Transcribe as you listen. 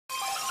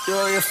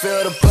Do you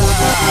feel the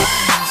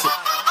vibes?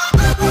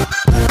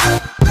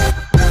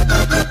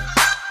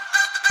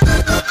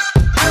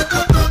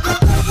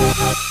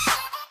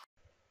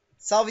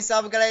 Salve,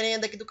 salve galerinha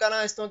daqui do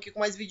canal, estou aqui com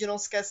mais vídeo, não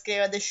se esquece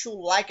que deixa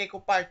o like aí,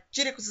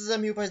 compartilha com seus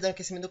amigos para ajudar no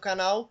aquecimento do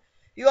canal.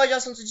 E hoje, o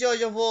assunto de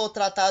hoje, eu vou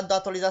tratar da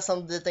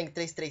atualização do ddtank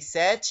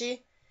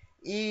 337.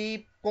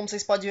 E como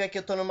vocês podem ver aqui,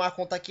 eu estou numa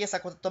conta aqui, essa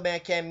conta também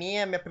aqui é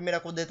minha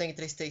primeira conta do ddtank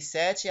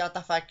 337. Ela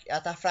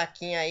tá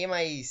fraquinha aí,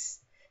 mas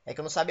é que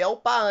eu não sabia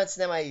upar antes,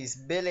 né, mas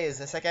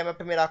beleza, essa aqui é a minha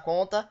primeira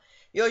conta.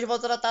 E hoje eu vou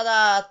tratar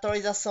da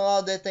atualização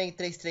ao ddtank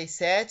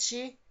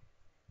 337.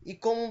 E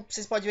como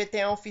vocês podem ver,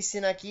 tem a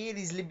oficina aqui.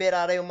 Eles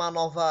liberaram aí uma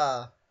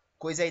nova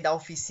coisa aí da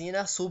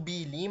oficina,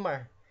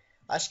 Sublimar.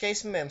 Acho que é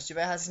isso mesmo, se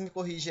tiver errado vocês me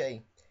corrigem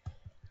aí.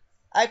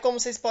 Aí como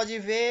vocês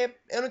podem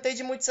ver, eu não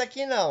entendi muito isso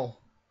aqui não.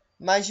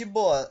 Mas de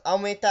boa,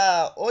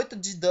 aumenta 8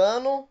 de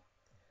dano,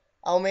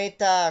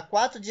 aumenta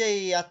 4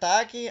 de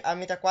ataque,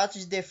 aumenta 4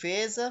 de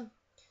defesa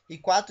e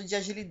 4 de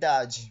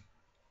agilidade.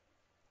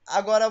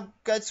 Agora eu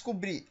quero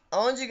descobrir,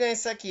 aonde ganha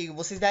isso aqui?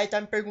 Vocês devem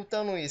estar me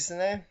perguntando isso,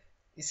 né?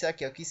 Isso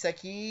aqui, ó, que isso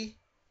aqui...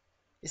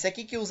 Esse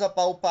aqui que usa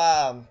pra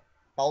upar,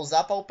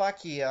 pra upar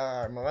aqui a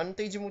arma, mas não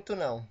entendi muito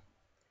não.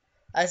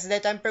 Aí você deve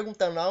estar me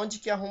perguntando, aonde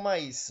que arruma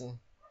isso?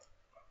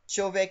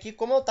 Deixa eu ver aqui,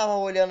 como eu tava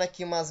olhando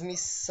aqui umas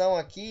missões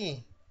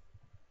aqui,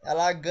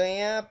 ela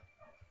ganha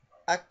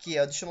aqui,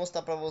 ó, deixa eu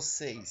mostrar pra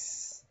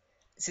vocês.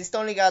 Vocês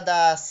estão ligados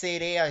à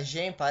sereia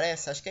gen,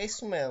 parece? Acho que é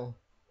isso mesmo.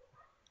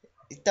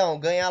 Então,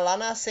 ganha lá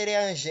na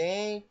sereia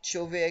gen, deixa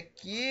eu ver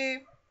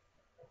aqui.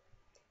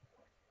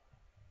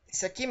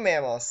 Isso aqui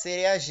mesmo, ó,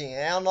 cereagem,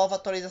 é a nova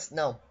atualização,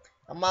 não,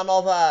 é uma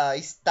nova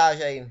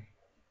estágio aí.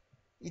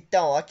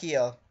 Então, aqui,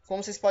 ó,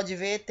 como vocês podem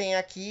ver, tem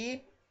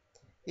aqui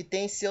e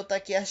tem esse outro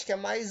aqui, acho que é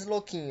mais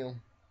louquinho.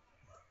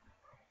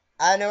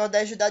 Ah, o negócio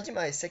deve ajudar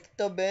demais. Isso aqui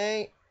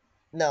também,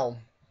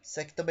 não, isso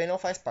aqui também não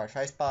faz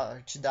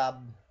parte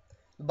do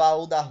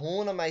baú da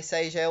runa, mas isso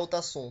aí já é outro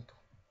assunto.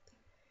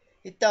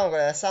 Então,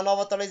 galera, essa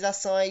nova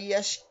atualização aí,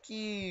 acho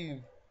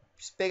que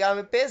pegaram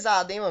meio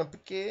pesado, hein, mano,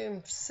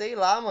 porque, sei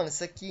lá, mano,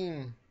 isso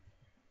aqui...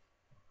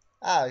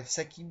 Ah, isso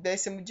aqui deve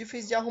ser muito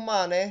difícil de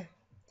arrumar, né?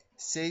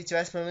 Se ele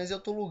tivesse pelo menos em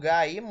outro lugar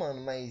aí, mano.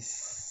 Mas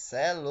cê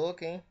é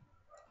louco, hein?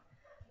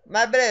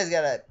 Mas beleza,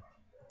 galera.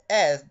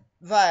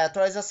 Vai, a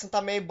atualização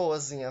tá meio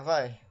boazinha,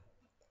 vai.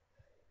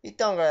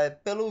 Então, galera,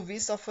 pelo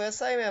visto só foi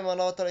essa aí mesmo, a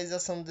nova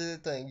atualização do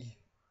ddtank.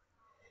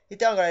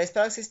 Então, galera,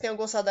 espero que vocês tenham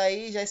gostado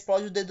aí. Já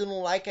explode o dedo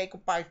no like aí,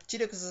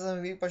 compartilha com seus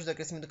amigos para ajudar o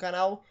crescimento do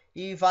canal.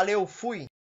 E valeu, fui!